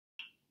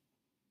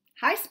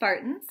Hi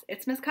Spartans,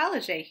 it's Ms.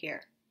 College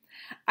here.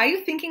 Are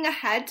you thinking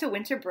ahead to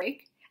winter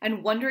break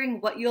and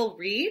wondering what you'll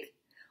read?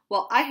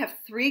 Well, I have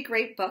 3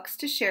 great books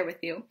to share with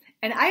you,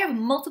 and I have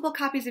multiple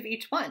copies of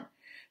each one.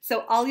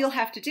 So all you'll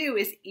have to do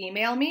is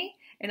email me,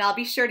 and I'll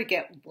be sure to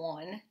get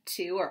 1,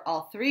 2, or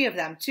all 3 of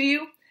them to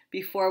you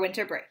before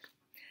winter break.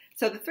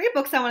 So the 3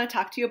 books I want to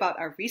talk to you about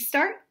are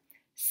Restart,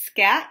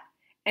 Scat,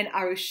 and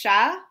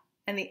Arusha,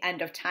 and the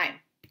End of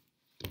Time.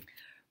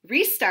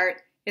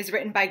 Restart is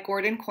written by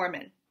Gordon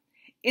Corman.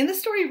 In the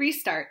story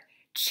Restart,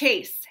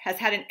 Chase has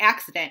had an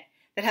accident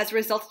that has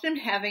resulted in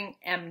having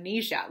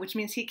amnesia, which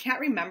means he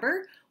can't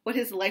remember what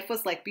his life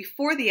was like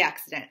before the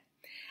accident.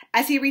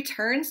 As he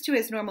returns to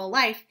his normal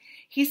life,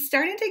 he's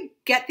starting to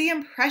get the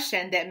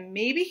impression that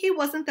maybe he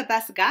wasn't the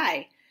best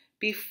guy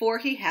before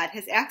he had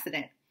his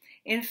accident.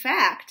 In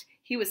fact,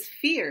 he was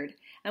feared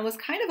and was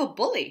kind of a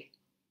bully.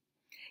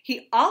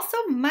 He also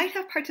might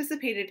have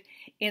participated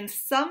in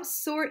some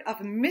sort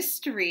of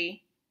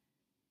mystery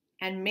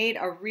and made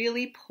a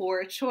really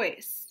poor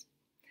choice.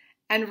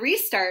 And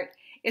Restart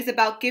is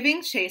about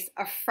giving Chase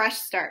a fresh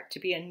start to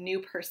be a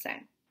new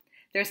person.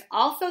 There's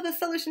also the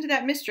solution to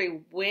that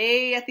mystery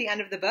way at the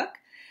end of the book.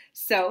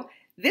 So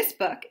this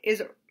book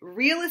is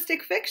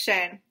realistic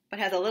fiction, but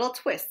has a little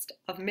twist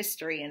of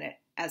mystery in it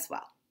as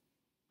well.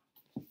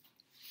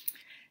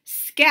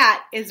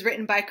 Scat is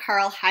written by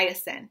Carl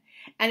Hiaasen,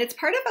 and it's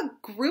part of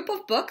a group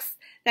of books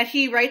that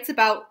he writes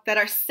about that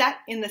are set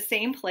in the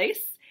same place.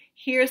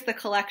 Here's the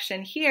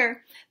collection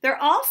here.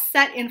 They're all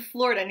set in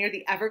Florida near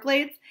the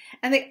Everglades,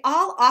 and they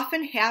all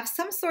often have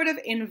some sort of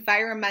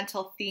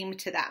environmental theme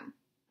to them.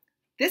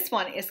 This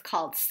one is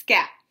called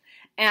Scat,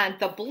 and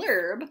the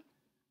blurb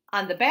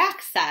on the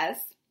back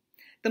says,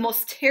 "The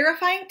most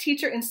terrifying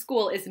teacher in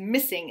school is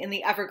missing in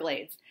the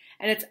Everglades,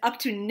 and it's up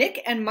to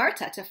Nick and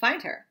Marta to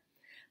find her.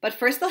 But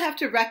first they'll have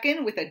to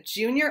reckon with a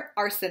junior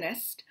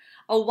arsonist,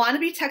 a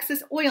wannabe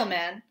Texas oil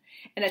man,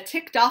 and a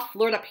ticked-off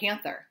Florida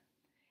panther.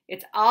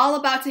 It's all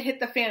about to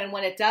hit the fan, and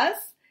when it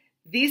does,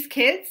 these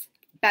kids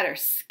better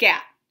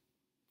scat."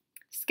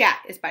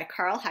 Scat is by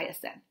Carl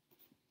Hiaasen.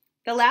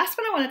 The last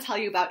one I want to tell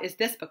you about is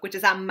this book, which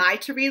is on my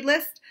to-read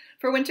list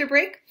for winter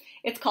break.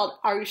 It's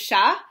called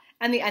Arusha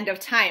and the End of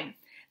Time.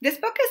 This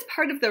book is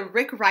part of the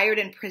Rick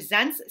Riordan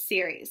Presents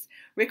series.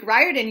 Rick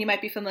Riordan, you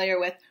might be familiar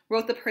with,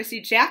 wrote the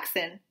Percy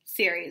Jackson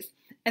series,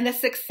 and the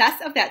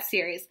success of that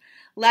series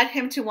led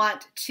him to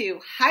want to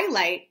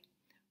highlight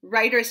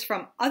writers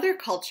from other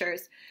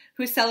cultures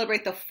who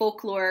celebrate the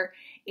folklore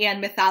and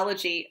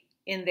mythology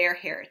in their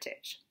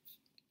heritage.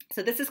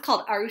 So this is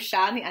called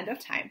Arusha and the End of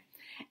Time,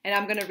 and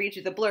I'm going to read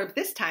you the blurb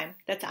this time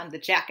that's on the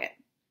jacket.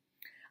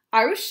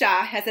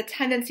 Arusha has a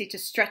tendency to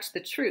stretch the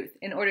truth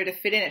in order to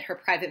fit in at her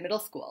private middle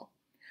school.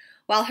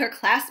 While her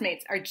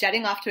classmates are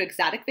jetting off to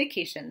exotic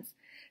vacations,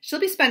 she'll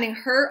be spending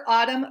her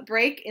autumn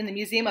break in the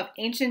Museum of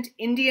Ancient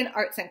Indian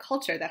Arts and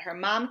Culture that her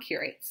mom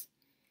curates.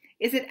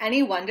 Is it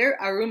any wonder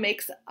Aru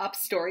makes up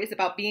stories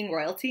about being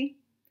royalty,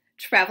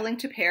 traveling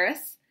to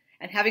Paris,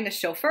 and having a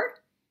chauffeur?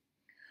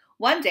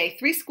 One day,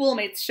 3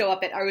 schoolmates show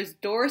up at Aru's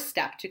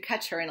doorstep to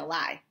catch her in a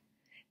lie.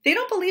 They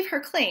don't believe her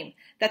claim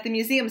that the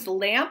museum's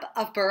lamp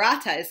of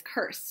Bharata is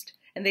cursed,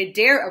 and they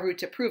dare Aru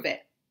to prove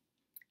it.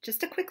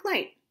 Just a quick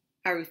light,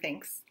 Aru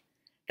thinks.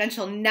 Then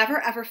she'll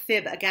never ever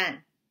fib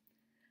again.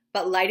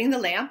 But lighting the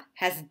lamp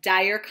has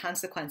dire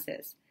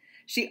consequences.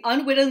 She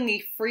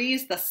unwittingly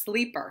frees the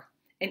Sleeper,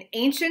 an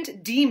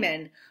ancient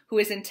demon who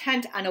is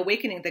intent on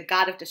awakening the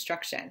god of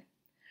destruction.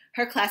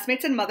 Her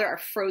classmates and mother are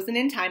frozen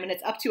in time, and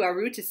it's up to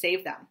Aru to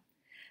save them.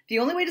 The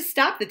only way to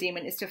stop the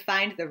demon is to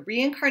find the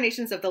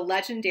reincarnations of the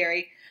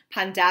legendary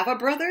Pandava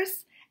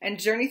brothers and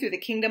journey through the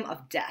kingdom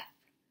of death.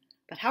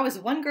 But how is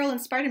one girl in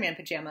Spider-Man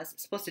pajamas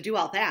supposed to do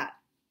all that?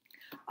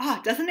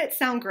 Oh, doesn't it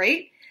sound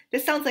great?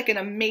 This sounds like an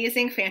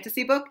amazing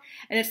fantasy book,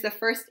 and it's the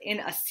first in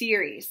a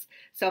series.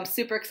 So I'm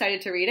super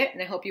excited to read it,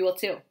 and I hope you will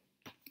too.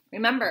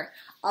 Remember,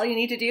 all you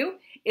need to do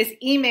is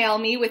email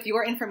me with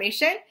your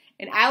information,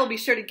 and I will be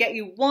sure to get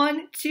you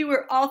 1, 2,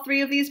 or all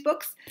 3 of these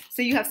books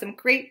so you have some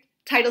great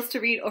titles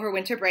to read over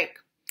winter break.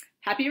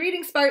 Happy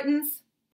reading, Spartans!